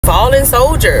fallen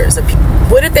soldiers.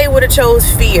 What if they would have chose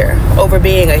fear over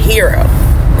being a hero,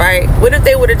 right? What if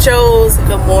they would have chose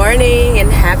good morning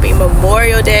and happy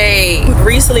Memorial Day?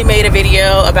 Recently made a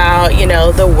video about, you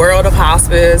know, the world of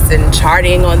hospice and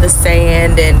charting on the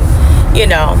sand, and you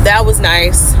know, that was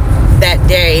nice that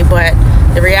day, but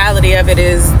the reality of it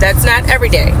is that's not every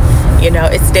day. You know,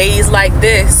 it's days like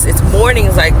this, it's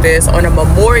mornings like this on a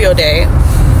Memorial Day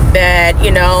that,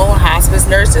 you know, hospice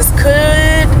nurses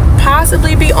could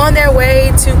possibly be on their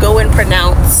way to go and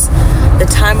pronounce the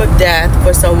time of death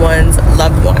for someone's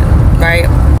loved one, right?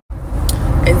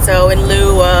 And so in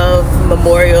lieu of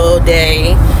Memorial Day,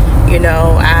 you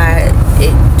know,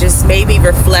 it just made me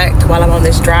reflect while I'm on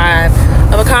this drive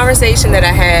of a conversation that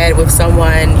I had with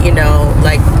someone, you know,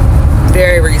 like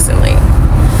very recently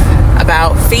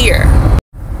about fear.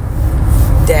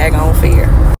 Daggone fear.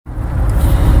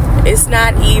 It's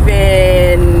not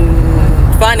even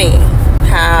funny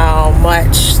how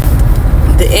much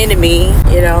the enemy,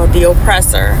 you know, the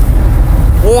oppressor,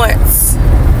 wants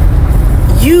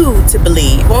you to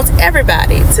believe, wants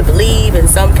everybody to believe in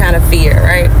some kind of fear,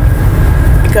 right?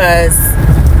 Because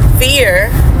fear,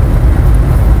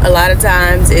 a lot of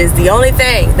times, is the only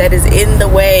thing that is in the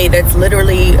way, that's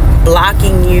literally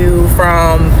blocking you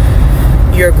from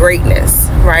your greatness,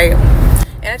 right?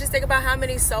 And I just think about how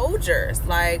many soldiers,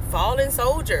 like fallen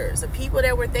soldiers, the people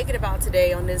that we're thinking about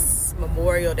today on this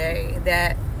Memorial Day,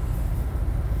 that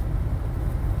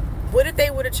what if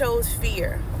they would have chose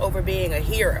fear over being a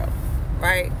hero,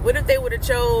 right? What if they would have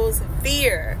chose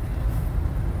fear?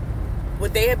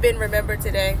 Would they have been remembered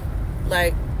today?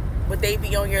 Like, would they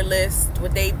be on your list?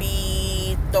 Would they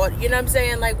be thought, you know what I'm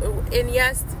saying? Like, and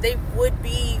yes, they would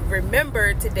be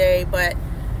remembered today, but,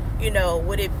 you know,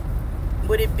 would it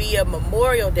be a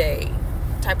Memorial Day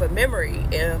type of memory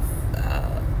if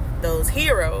those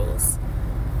heroes,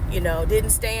 you know, didn't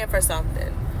stand for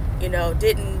something, you know,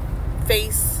 didn't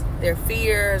face their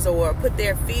fears or put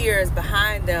their fears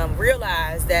behind them,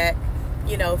 realize that,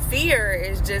 you know, fear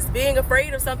is just being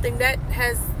afraid of something that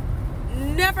has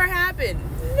never happened.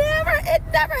 It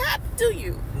never happened to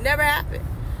you. Never happened.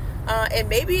 And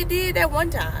maybe it did that one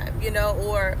time, you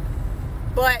know,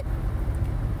 but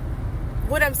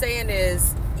what I'm saying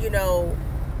is, you know,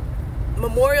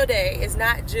 Memorial Day is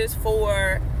not just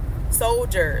for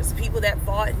soldiers, people that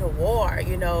fought in the war.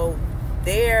 You know,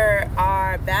 there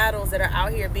are battles that are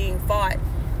out here being fought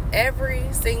every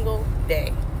single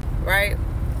day, right?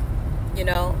 You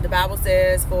know, the Bible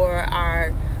says for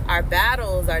our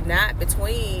battles are not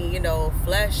between, you know,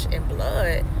 flesh and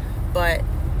blood, but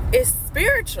it's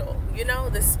spiritual, you know,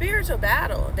 the spiritual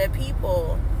battle that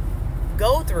people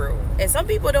go through. And some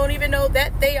people don't even know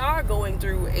that they are going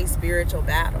through a spiritual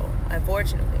battle,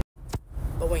 unfortunately.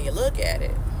 But when you look at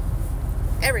it,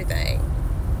 everything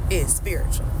is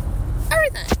spiritual.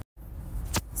 Everything.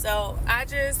 So I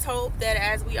just hope that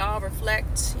as we all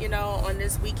reflect, you know, on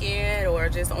this weekend or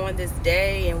just on this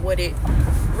day and what it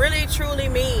really truly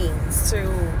means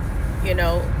to, you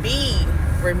know, be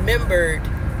remembered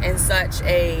in such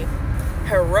a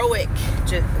heroic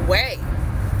way,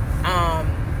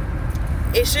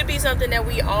 it should be something that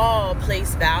we all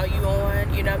place value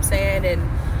on, you know what I'm saying?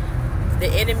 And the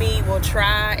enemy will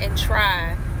try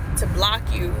to block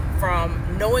you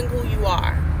from knowing who you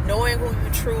are, knowing who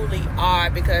you truly are,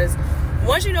 because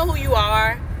once you know who you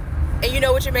are and you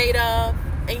know what you're made of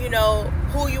and you know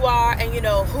who you are and you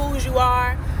know whose you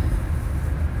are,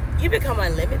 you become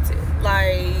unlimited.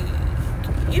 Like,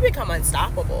 you become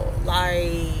unstoppable.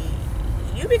 Like,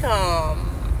 you become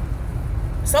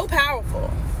so powerful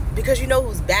because you know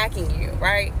who's backing you,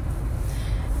 right?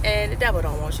 And the devil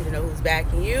don't want you to know who's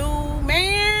backing you,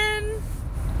 man.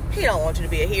 He don't want you to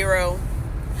be a hero.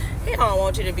 He don't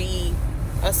want you to be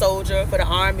a soldier for the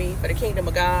army, for the kingdom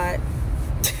of God.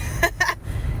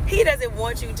 He doesn't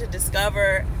want you to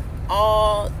discover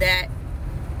all that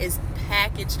is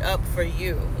packaged up for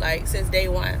you, like, since day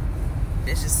one.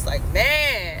 It's just like,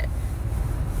 man,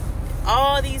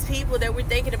 all these people that we're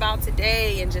thinking about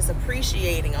today and just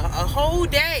appreciating a whole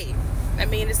day. I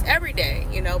mean, it's every day,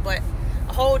 you know, but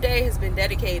a whole day has been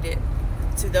dedicated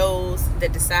to those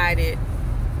that decided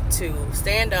to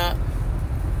stand up,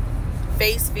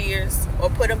 face fears, or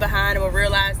put them behind them, or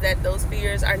realize that those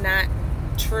fears are not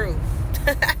true.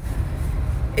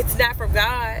 It's not from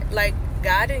God. Like,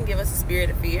 God didn't give us a spirit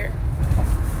of fear.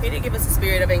 He didn't give us a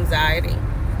spirit of anxiety.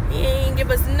 He ain't give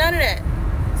us none of that.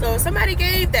 So if somebody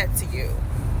gave that to you,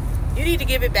 you need to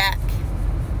give it back.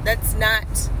 That's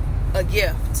not a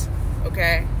gift,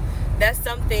 okay? That's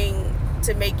something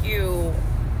to make you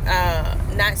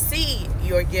not see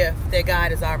your gift that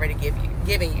God has already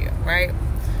given you, right?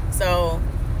 So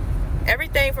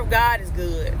Everything from God is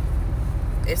good.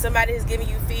 If somebody has given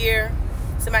you fear,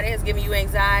 somebody has given you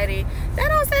anxiety, that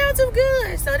don't sound too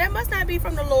good. So that must not be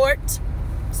from the Lord.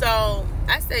 So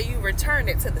I say you return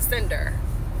it to the sender.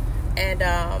 And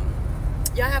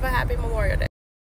y'all have a happy Memorial Day.